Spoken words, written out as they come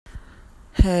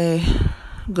Hey,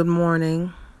 good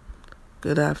morning,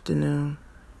 good afternoon,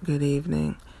 good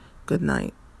evening, good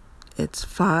night. It's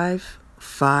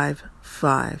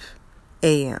 5:55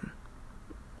 a.m.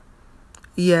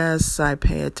 Yes, I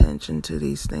pay attention to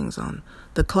these things on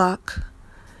the clock.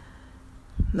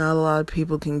 Not a lot of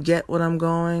people can get what I'm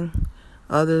going.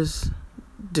 Others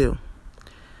do.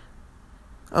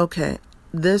 Okay,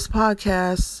 this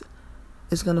podcast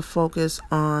is going to focus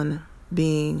on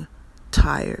being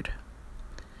tired.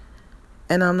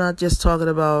 And I'm not just talking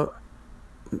about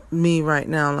me right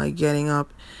now, like getting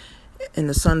up and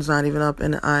the sun's not even up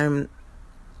and I'm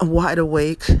wide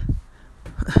awake.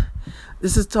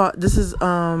 This is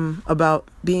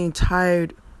about being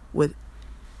tired with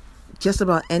just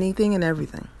about anything and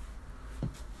everything.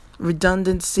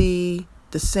 Redundancy,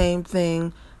 the same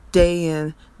thing, day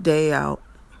in, day out.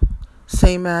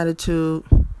 Same attitude,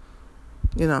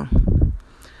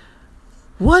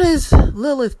 What is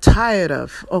Lilith tired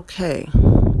of? Okay,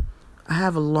 I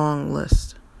have a long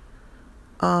list.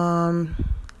 I'm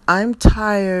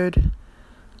tired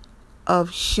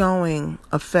of showing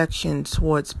affection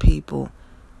towards people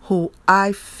who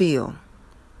I feel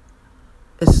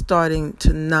is starting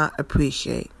to not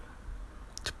appreciate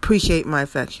my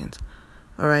affections.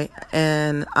 All right,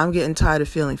 and I'm getting tired of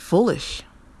feeling foolish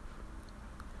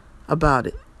about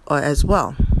it as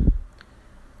well.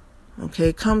 Okay,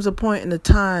 it comes a point in the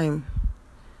time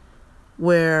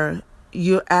where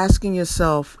you're asking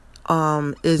yourself,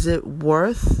 is it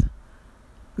worth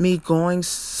me going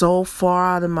so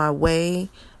far out of my way,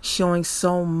 showing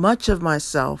so much of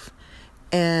myself,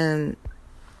 and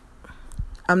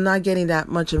I'm not getting that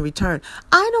much in return?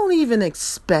 I don't even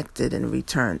expect it in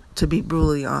return, to be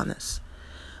brutally honest.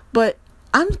 But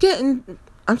I'm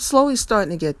slowly starting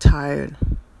to get tired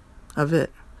of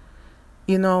it.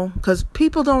 Because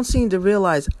people don't seem to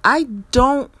realize I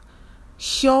don't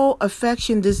show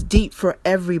affection this deep for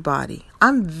everybody.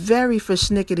 I'm very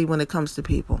persnickety when it comes to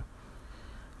people.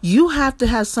 You have to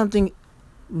have something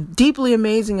deeply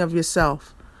amazing of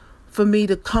yourself for me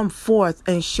to come forth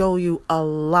and show you a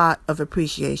lot of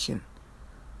appreciation.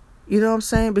 You know what I'm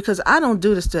saying? Because I don't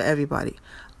do this to everybody.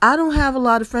 I don't have a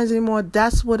lot of friends anymore.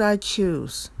 That's what I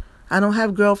choose. I don't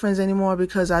have girlfriends anymore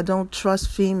because I don't trust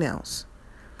females.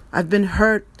 I've been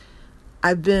hurt.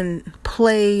 I've been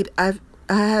played. I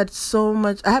had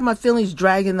my feelings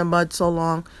dragged in the mud so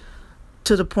long,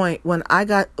 to the point when I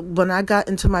got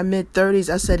into my mid-30s,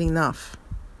 I said enough.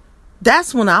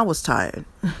 That's when I was tired.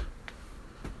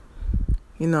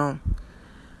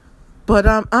 But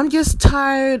I'm just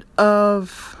tired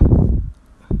of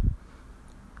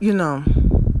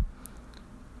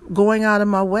going out of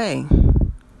my way.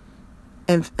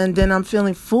 And then I'm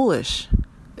feeling foolish.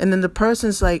 And then the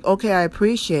person's like, okay, I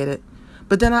appreciate it.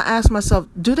 But then I ask myself,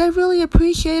 do they really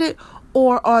appreciate it,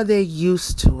 or are they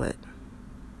used to it?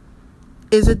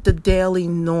 Is it the daily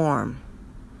norm?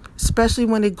 Especially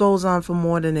when it goes on for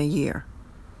more than a year.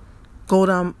 Go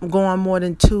on more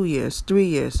than 2 years, 3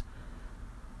 years,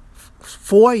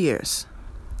 4 years.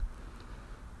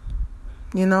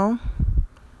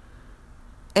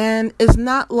 And it's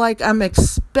not like I'm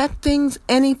expecting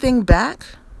anything back.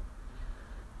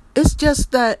 It's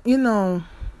just that,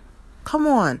 come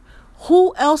on.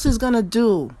 Who else is going to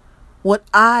do what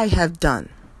I have done?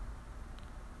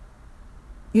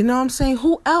 You know what I'm saying?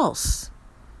 Who else?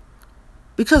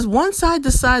 Because once I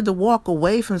decide to walk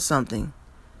away from something,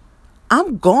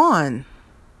 I'm gone.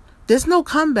 There's no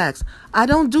comebacks. I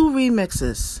don't do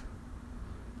remixes.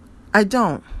 I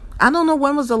don't know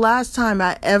when was the last time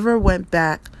I ever went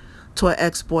back to an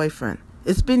ex-boyfriend.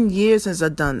 It's been years since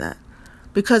I've done that.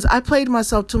 Because I played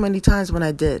myself too many times when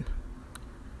I did.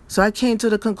 So I came to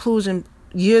the conclusion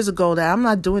years ago that I'm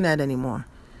not doing that anymore.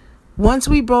 Once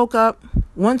we break up,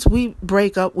 we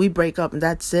break up, and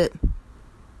that's it.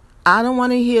 I don't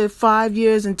want to hear 5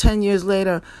 years and 10 years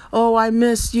later, oh, I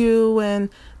miss you, and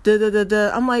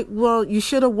da-da-da-da. I'm like, well, you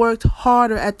should have worked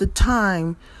harder at the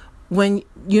time when,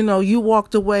 you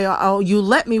walked away, or you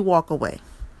let me walk away.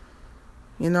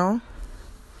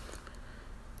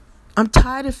 I'm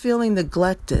tired of feeling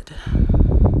neglected.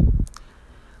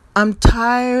 I'm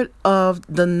tired of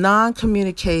the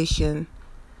non-communication.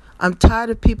 I'm tired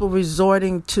of people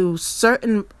resorting to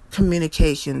certain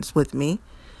communications with me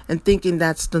and thinking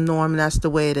that's the norm and that's the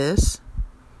way it is.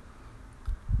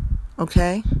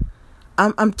 Okay?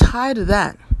 I'm tired of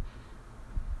that.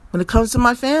 When it comes to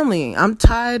my family, I'm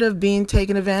tired of being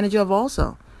taken advantage of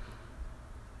also.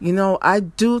 I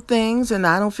do things and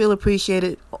I don't feel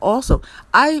appreciated also.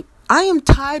 I am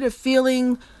tired of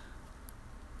feeling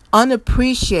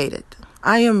unappreciated.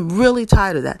 I am really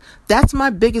tired of that. That's my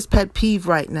biggest pet peeve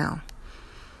right now.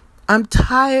 I'm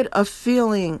tired of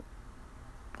feeling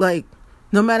like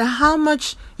no matter how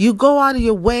much you go out of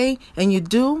your way and you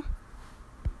do,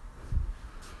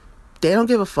 they don't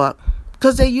give a fuck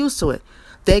because they're used to it.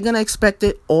 They're going to expect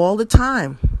it all the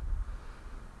time.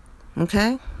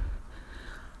 Okay?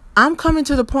 I'm coming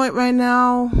to the point right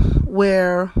now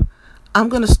where I'm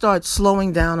going to start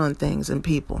slowing down on things and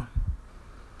people.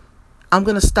 I'm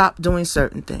going to stop doing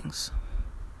certain things.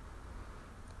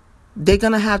 They're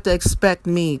going to have to expect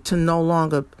me to no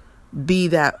longer be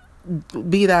that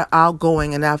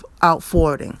outgoing and out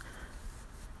forwarding.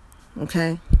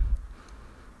 Okay?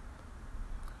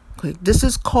 This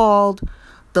is called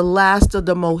the Last of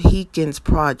the Mohicans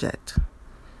Project.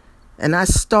 And I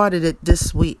started it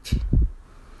this week.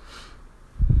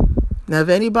 Now, if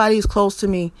anybody's close to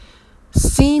me,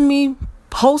 seen me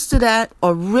posted that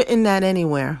or written that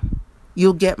anywhere,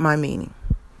 you'll get my meaning.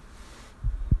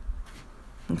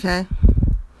 Okay?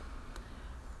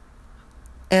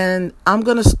 And I'm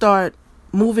going to start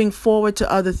moving forward to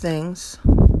other things,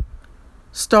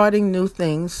 starting new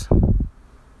things,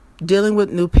 dealing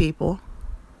with new people,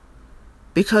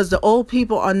 because the old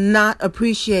people are not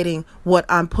appreciating what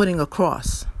I'm putting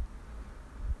across.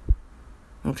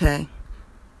 Okay?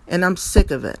 And I'm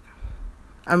sick of it.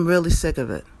 I'm really sick of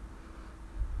it.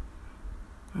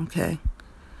 Okay?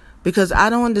 Because I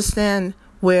don't understand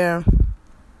where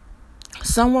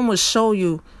someone will show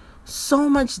you so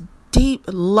much deep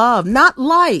love. Not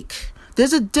like.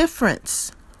 There's a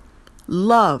difference.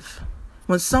 Love.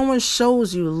 When someone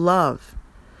shows you love.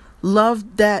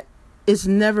 Love that is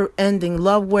never ending.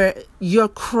 Love where you're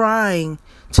crying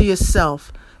to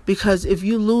yourself. Because if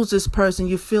you lose this person,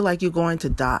 you feel like you're going to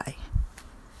die.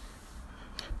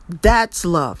 That's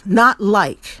love. Not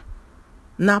like.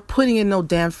 Not putting in no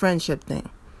damn friendship thing.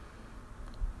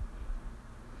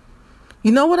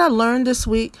 You know what I learned this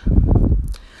week?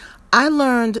 I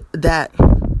learned that,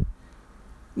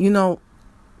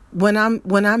 when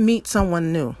I meet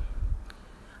someone new,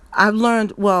 I've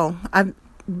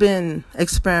been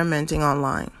experimenting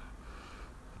online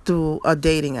through a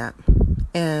dating app,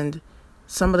 and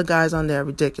some of the guys on there are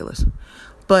ridiculous.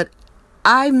 But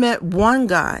I met one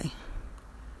guy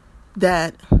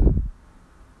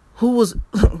who was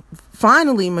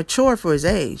finally mature for his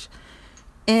age,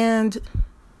 and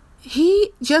he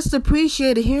just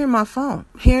appreciated hearing my voice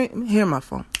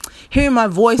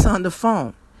on the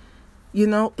phone.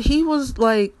 He was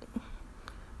like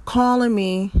calling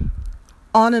me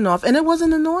on and off, and it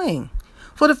wasn't annoying.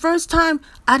 For the first time,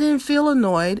 I didn't feel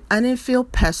annoyed. I didn't feel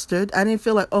pestered. I didn't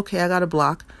feel like, okay, I got a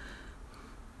block.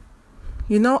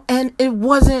 And it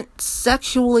wasn't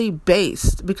sexually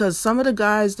based, because some of the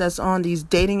guys that's on these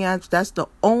dating apps, that's the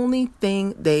only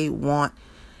thing they want.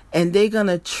 And they're going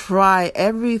to try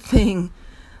everything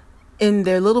in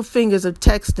their little fingers of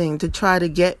texting to try to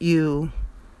get you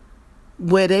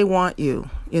where they want you,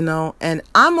 And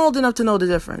I'm old enough to know the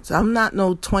difference. I'm not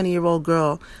no 20-year-old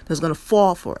girl that's going to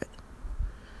fall for it.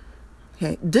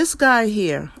 Okay, this guy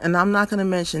here, and I'm not going to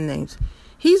mention names,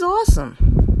 he's awesome.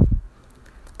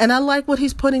 And I like what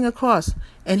he's putting across.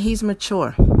 And he's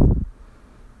mature.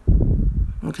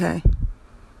 Okay?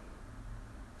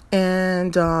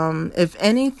 And if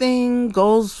anything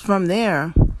goes from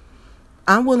there,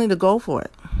 I'm willing to go for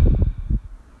it.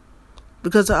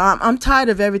 Because I'm tired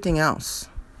of everything else.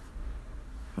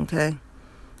 Okay?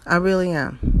 I really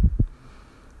am.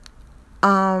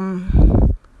 I'm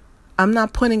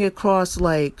not putting it across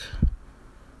like,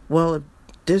 well, if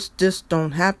this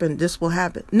don't happen, this will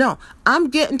happen. No, I'm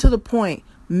getting to the point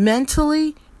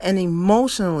mentally and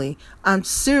emotionally. I'm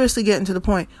seriously getting to the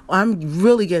point where I'm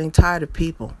really getting tired of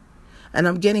people. And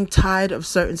I'm getting tired of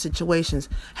certain situations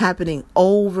happening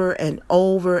over and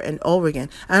over and over again.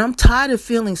 And I'm tired of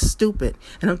feeling stupid.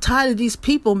 And I'm tired of these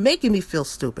people making me feel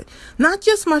stupid. Not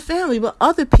just my family, but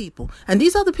other people. And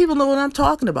these other people know what I'm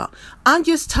talking about. I'm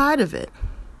just tired of it.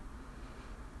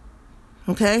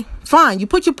 Okay? Fine. You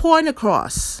put your point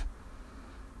across.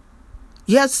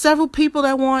 You have several people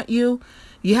that want you.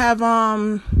 You have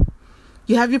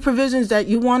your provisions that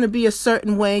you want to be a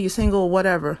certain way. You're single or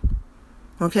whatever.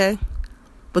 Okay?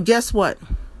 But guess what?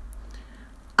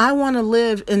 I want to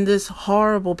live in this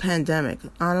horrible pandemic.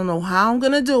 I don't know how I'm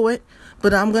going to do it,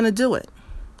 but I'm going to do it.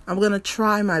 I'm going to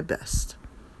try my best.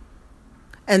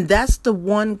 And that's the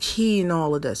one key in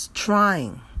all of this,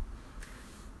 trying.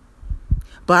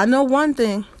 But I know one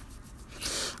thing.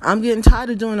 I'm getting tired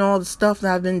of doing all the stuff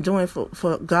that I've been doing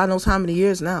for God knows how many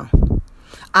years now.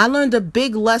 I learned a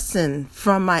big lesson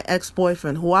from my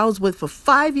ex-boyfriend, who I was with for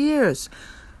 5 years.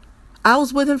 I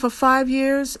was with him for 5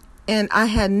 years, and I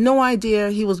had no idea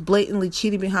he was blatantly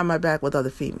cheating behind my back with other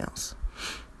females.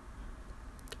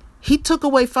 He took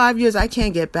away 5 years I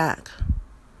can't get back.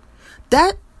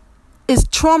 That is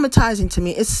traumatizing to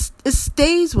me. It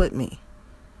stays with me.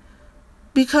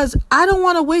 Because I don't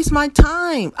want to waste my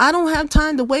time. I don't have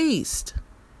time to waste.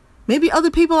 Maybe other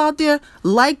people out there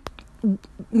like,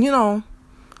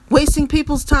 wasting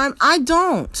people's time. I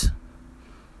don't.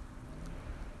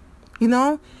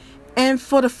 And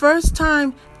for the first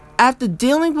time, after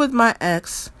dealing with my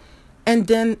ex, and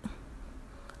then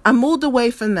I moved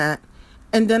away from that,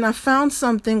 and then I found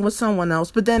something with someone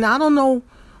else, but then I don't know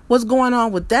what's going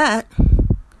on with that.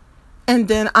 And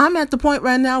then I'm at the point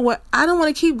right now where I don't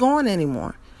want to keep going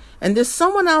anymore. And there's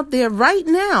someone out there right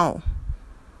now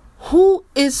who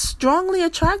is strongly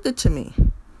attracted to me.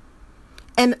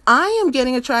 And I am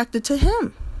getting attracted to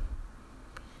him.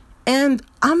 And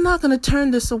I'm not going to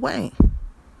turn this away.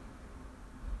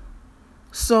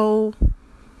 So,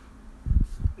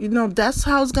 that's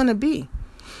how it's going to be.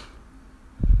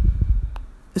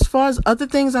 As far as other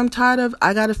things I'm tired of,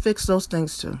 I got to fix those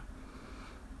things too.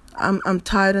 I'm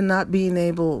tired of not being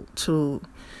able to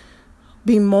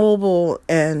be mobile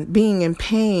and being in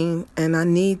pain, and I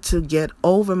need to get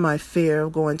over my fear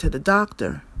of going to the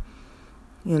doctor,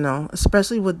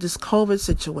 especially with this COVID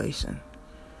situation.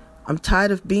 I'm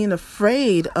tired of being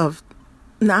afraid of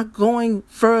not going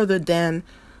further than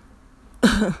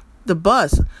the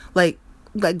bus, like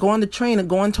going the train and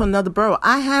going to another borough.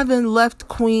 I haven't left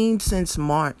Queens since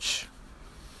March.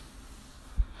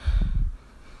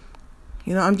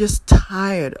 I'm just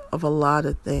tired of a lot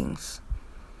of things.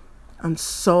 I'm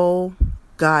so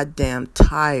goddamn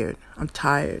tired. I'm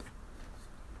tired.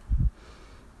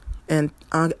 And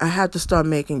I have to start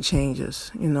making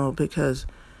changes, because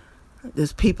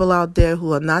there's people out there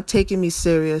who are not taking me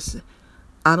serious.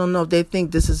 I don't know if they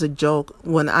think this is a joke.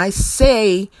 When I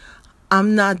say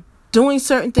I'm not doing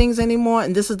certain things anymore,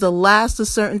 and this is the last of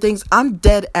certain things, I'm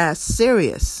dead ass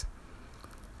serious.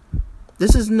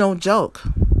 This is no joke.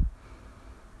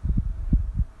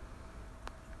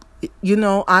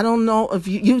 I don't know if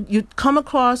you come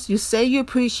across, you say you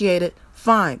appreciate it,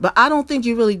 fine. But I don't think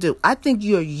you really do. I think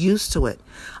you're used to it.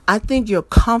 I think you're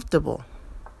comfortable.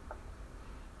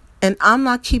 And I'm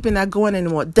not keeping that going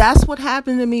anymore. That's what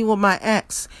happened to me with my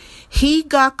ex. He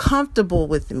got comfortable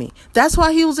with me. That's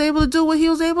why he was able to do what he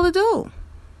was able to do.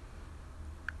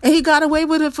 And he got away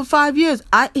with it for 5 years.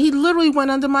 He literally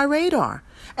went under my radar.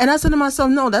 And I said to myself,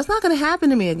 no, that's not going to happen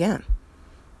to me again.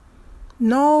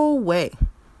 No way.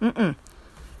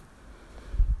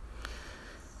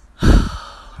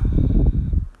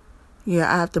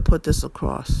 Yeah, I have to put this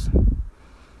across.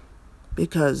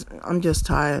 Because I'm just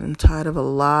tired. I'm tired of a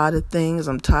lot of things.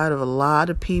 I'm tired of a lot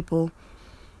of people.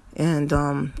 And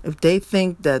if they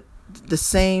think that the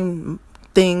same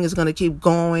thing is going to keep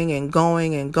going and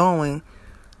going and going,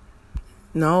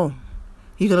 no.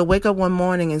 You're going to wake up one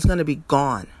morning and it's going to be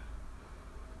gone.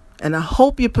 And I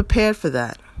hope you're prepared for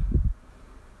that.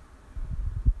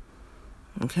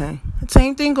 Okay? The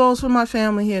same thing goes for my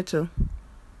family here too.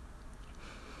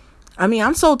 I mean,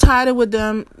 I'm so tired with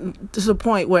them to the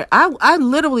point where I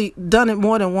literally done it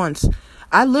more than once.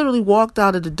 I literally walked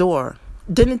out of the door,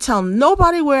 didn't tell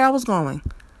nobody where I was going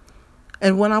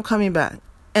and when I'm coming back.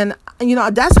 And,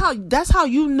 that's how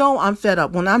I'm fed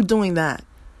up, when I'm doing that.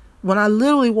 When I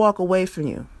literally walk away from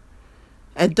you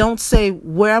and don't say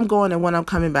where I'm going and when I'm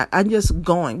coming back. I'm just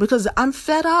going because I'm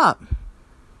fed up.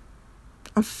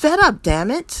 I'm fed up, damn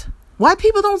it. Why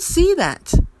people don't see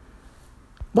that?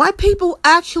 Why people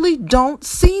actually don't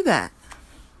see that?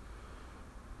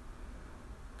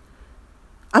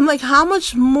 I'm like, how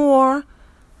much more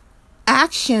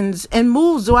actions and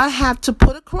moves do I have to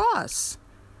put across?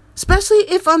 Especially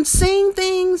if I'm saying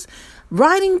things,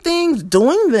 writing things,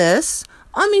 doing this.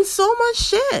 I mean, so much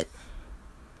shit.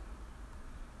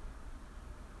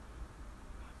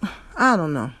 I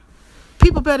don't know.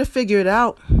 People better figure it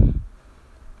out.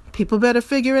 People better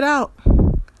figure it out.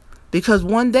 Because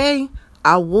one day,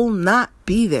 I will not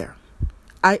be there.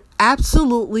 I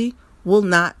absolutely will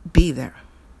not be there.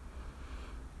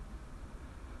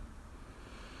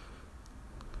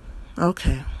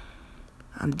 Okay.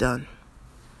 I'm done.